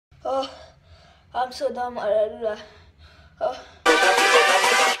Oh, I'm so dumb. I do that.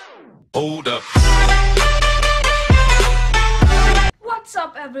 Oh. Hold up. What's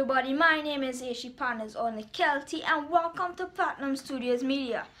up, everybody? My name is Ashi Partners Only Kelty, and welcome to Platinum Studios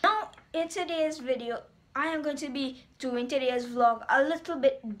Media. Now, in today's video, I am going to be doing today's vlog a little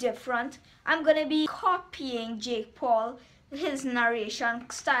bit different. I'm going to be copying Jake Paul, his narration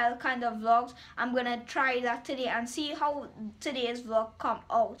style kind of vlogs. I'm going to try that today and see how today's vlog come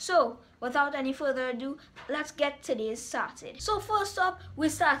out. So, without any further ado, let's get today's started. So, first up, we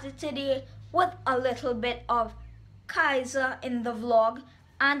started today with a little bit of Kaiser in the vlog,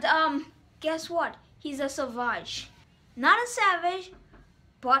 and guess what? He's a savage. Not a savage,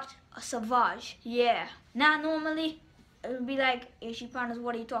 but a savage. Yeah. Now normally it would be like, Ashi Partners,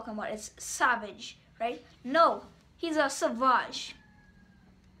 what are you talking about? It's savage, right? No, he's a savage.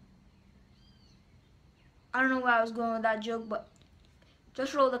 I don't know where I was going with that joke, but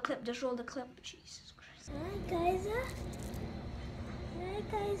just roll the clip, just roll the clip. Jesus Christ. Hi, Kaiser. Hi,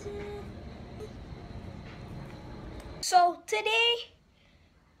 Kaiser. So today,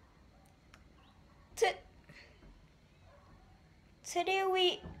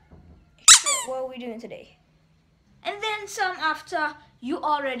 what are we doing today? And then some after, you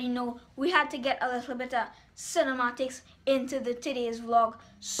already know, we had to get a little bit of cinematics into today's vlog.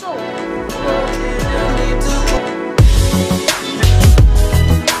 So,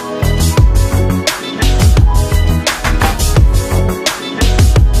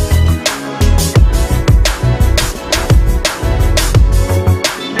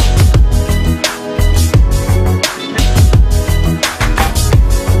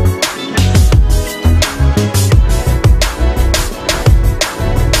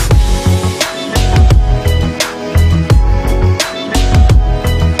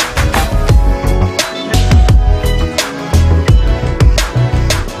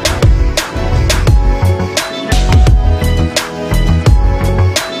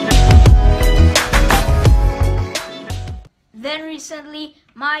 recently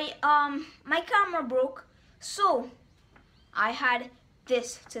my camera broke, so I had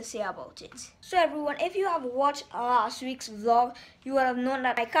this to say about it. So everyone, if you have watched last week's vlog, you would have known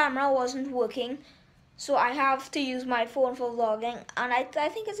that my camera wasn't working, so I have to use my phone for vlogging, and I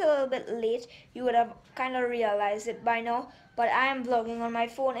think it's a little bit late. You would have kind of realized it by now, but I am vlogging on my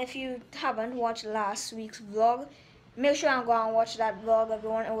phone. If you haven't watched last week's vlog, make sure and go and watch that vlog,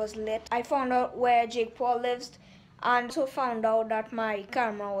 everyone. It was lit. I found out where Jake Paul lives, and also found out that my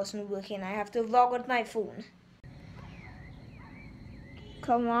camera wasn't working. I have to vlog with my phone.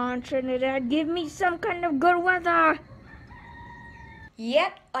 Come on, Trinidad, give me some kind of good weather.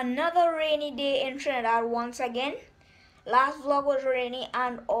 Yet another rainy day in Trinidad once again. Last vlog was rainy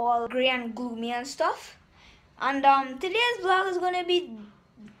and all grey and gloomy and stuff. And today's vlog is gonna be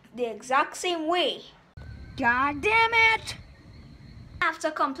the exact same way. God damn it!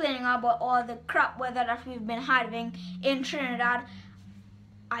 After complaining about all the crap weather that we've been having in Trinidad,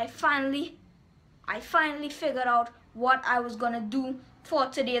 I finally figured out what I was gonna do for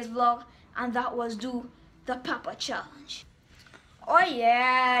today's vlog, and that was do the pepper challenge. Oh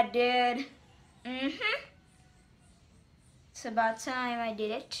yeah, I did. It's about time I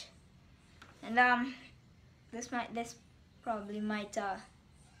did it. And this probably might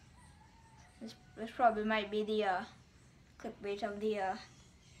be the clickbait of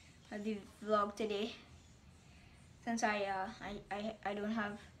the vlog today, since I don't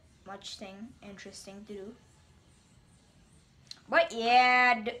have much thing interesting to do. But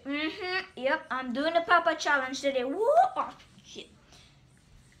yeah, yep, I'm doing the pepper challenge today. Woo! Oh shit!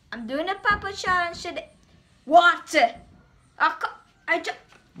 I'm doing the pepper challenge today. What?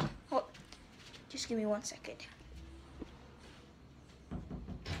 Just give me 1 second.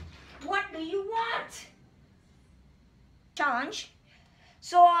 What do you want? Challenge.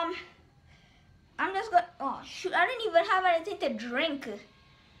 So I'm just gonna, oh shoot, I didn't even have anything to drink.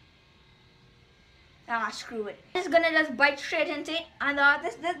 Ah, screw it. I'm just gonna just bite straight into it, and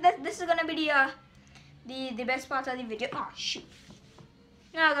this is gonna be the best part of the video. Oh shoot.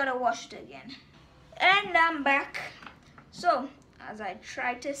 Now I gotta wash it again. And I'm back. So as I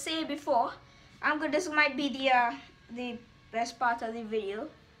tried to say before, this might be the best part of the video.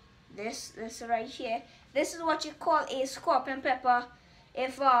 This right here. This is what you call a scorpion pepper.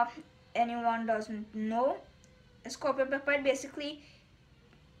 If anyone doesn't know, a scorpion pepper, basically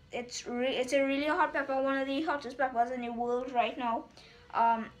it's a really hot pepper, one of the hottest peppers in the world right now.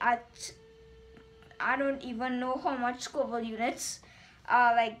 I don't even know how much Scoville units,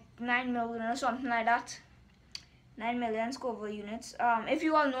 like 9 million or something like that. 9 million Scoville units. If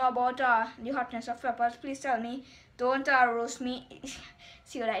you all know about the hotness of peppers, please tell me Don't roast me.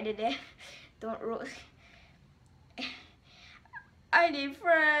 See what I did there? Don't roast. I need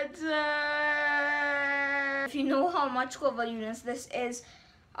friends. If you know how much Scoville units this is,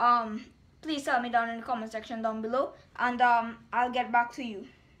 please tell me down in the comment section down below, and I'll get back to you.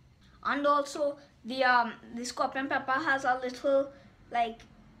 And also the scorpion pepper has a little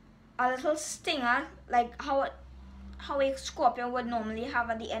stinger, like how a scorpion would normally have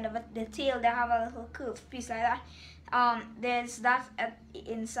at the end of it. The tail, they have a little curved piece like that. There's that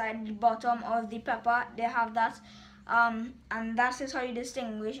inside the bottom of the pepper. They have that, and that is how you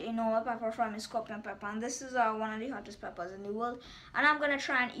distinguish a normal pepper from a scorpion pepper. And this is one of the hottest peppers in the world, and I'm gonna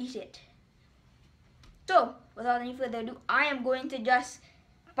try and eat it. So without any further ado, I am going to just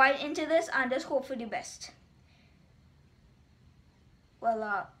bite into this and just hope for the best.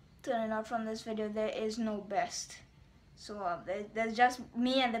 Well, turning out from this video, there is no best. So there's just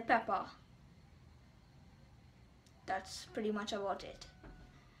me and the pepper. That's pretty much about it.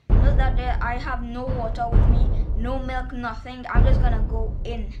 Note that I have no water with me, no milk, nothing. I'm just gonna go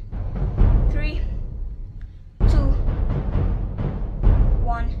in. 3, 2,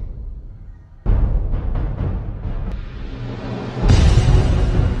 1.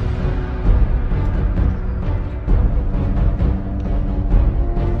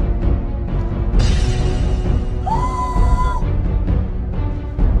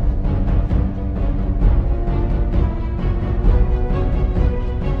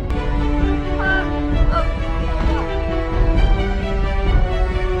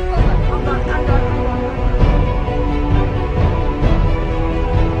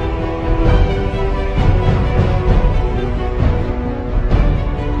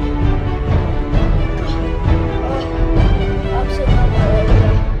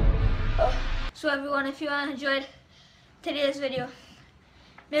 So everyone, if you enjoyed today's video,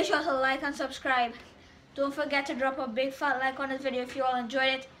 make sure to like and subscribe. Don't forget to drop a big fat like on this video if you all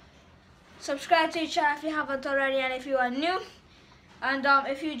enjoyed it. Subscribe to the channel if you haven't already, and if you are new. And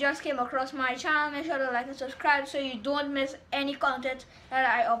if you just came across my channel, make sure to like and subscribe so you don't miss any content that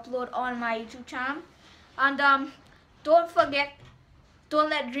I upload on my YouTube channel. And don't forget,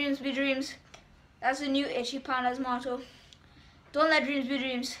 don't let dreams be dreams. That's the new Itchy Panda's motto. Don't let dreams be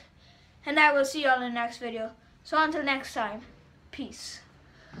dreams. And I will see you all in the next video. So until next time, peace.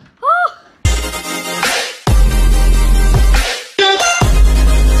 Oh!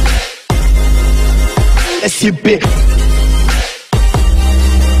 Let's see, bitch.